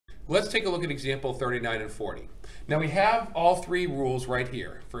let's take a look at example 39 and 40. Now we have all three rules right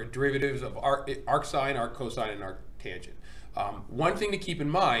here for derivatives of arc sine, arc cosine, and arc tangent. One thing to keep in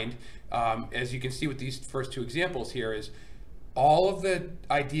mind, as you can see with these first two examples here, is all of the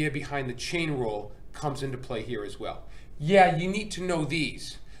idea behind the chain rule comes into play here as well. Yeah, you need to know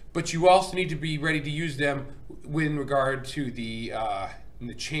these, but you also need to be ready to use them in regard to the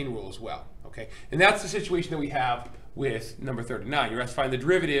chain rule as well. Okay, and that's the situation that we have with number 39. You're asked to find the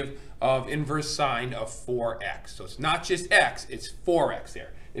derivative of inverse sine of 4x. So it's not just x, it's 4x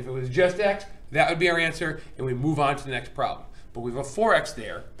there. If it was just x, that would be our answer, and we move on to the next problem. But we have a 4x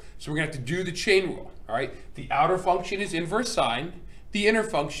there, so we're going to have to do the chain rule. All right, the outer function is inverse sine, the inner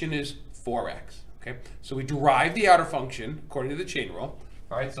function is 4x. Okay, so we derive the outer function according to the chain rule.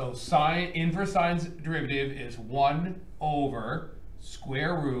 All right, so inverse sine's derivative is 1 over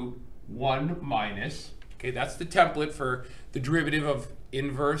square root 1 minus. Okay, that's the template for the derivative of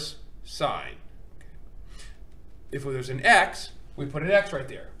inverse sine. Okay. If there's an x, we put an x right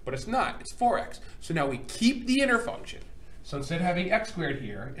there, but it's not, it's 4x. So now we keep the inner function. So instead of having x squared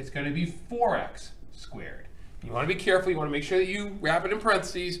here, it's going to be 4x squared. You want to be careful, you want to make sure that you wrap it in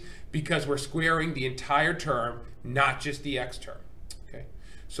parentheses because we're squaring the entire term, not just the x term. Okay,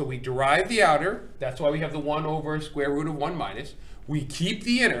 so we derive the outer, that's why we have the 1 over square root of 1 minus. We keep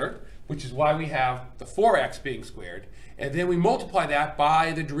the inner, which is why we have the 4x being squared, and then we multiply that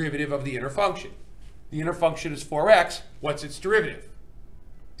by the derivative of the inner function. The inner function is 4x. What's its derivative?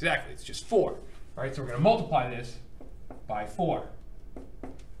 Exactly, it's just 4. All right, so we're going to multiply this by 4.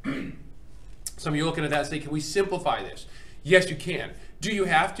 Some of you are looking at that and say, can we simplify this? Yes, you can. Do you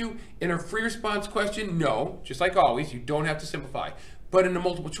have to? In a free response question, no. Just like always, you don't have to simplify. But in a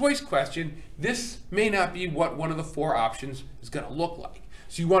multiple choice question, this may not be what one of the 4 options is going to look like.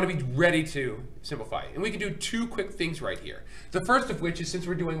 So you want to be ready to simplify. And we can do 2 quick things right here. The first of which is, since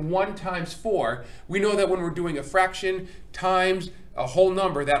we're doing 1 times 4, we know that when we're doing a fraction times a whole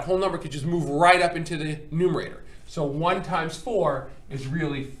number, that whole number could just move right up into the numerator. So 1 times 4 is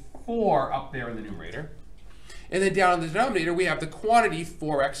really 4 up there in the numerator. And then down in the denominator, we have the quantity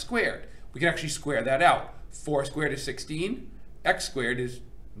 4x squared. We can actually square that out. 4 squared is 16. X squared is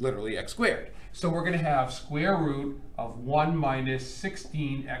literally x squared. So we're going to have square root of 1 minus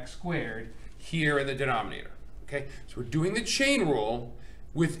 16x squared here in the denominator. Okay, so we're doing the chain rule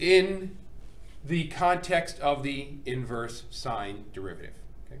within the context of the inverse sine derivative.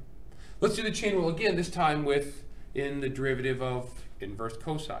 Okay, let's do the chain rule again, this time within the derivative of inverse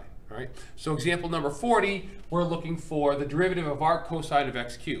cosine. All right, so example number 40, we're looking for the derivative of arc cosine of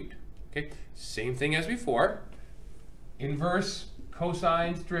x cubed. Okay, same thing as before. Inverse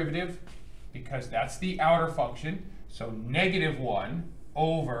cosine's derivative, because that's the outer function, so negative 1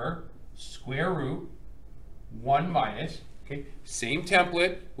 over square root 1 minus. Okay, same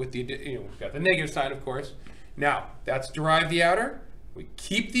template with the, we've got the negative sign, of course. Now, that's derive the outer. We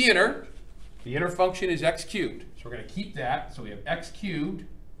keep the inner. The inner function is x cubed. So we're going to keep that. So we have x cubed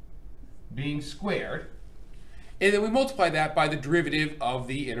being squared. And then we multiply that by the derivative of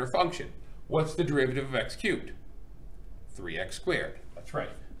the inner function. What's the derivative of x cubed? 3x squared. That's right.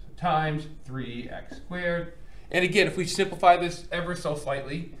 So times 3x squared. And again, if we simplify this ever so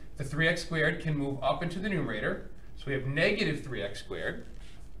slightly, the 3x squared can move up into the numerator. So we have negative 3x squared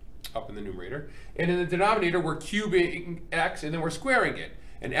up in the numerator. And in the denominator, we're cubing x, and then we're squaring it.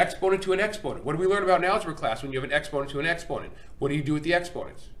 An exponent to an exponent. What do we learn about in algebra class when you have an exponent to an exponent? What do you do with the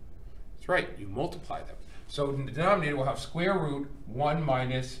exponents? That's right, you multiply them. So in the denominator, we'll have square root 1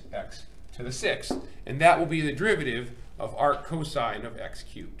 minus x to the 6th. And that will be the derivative of arc cosine of x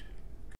cubed.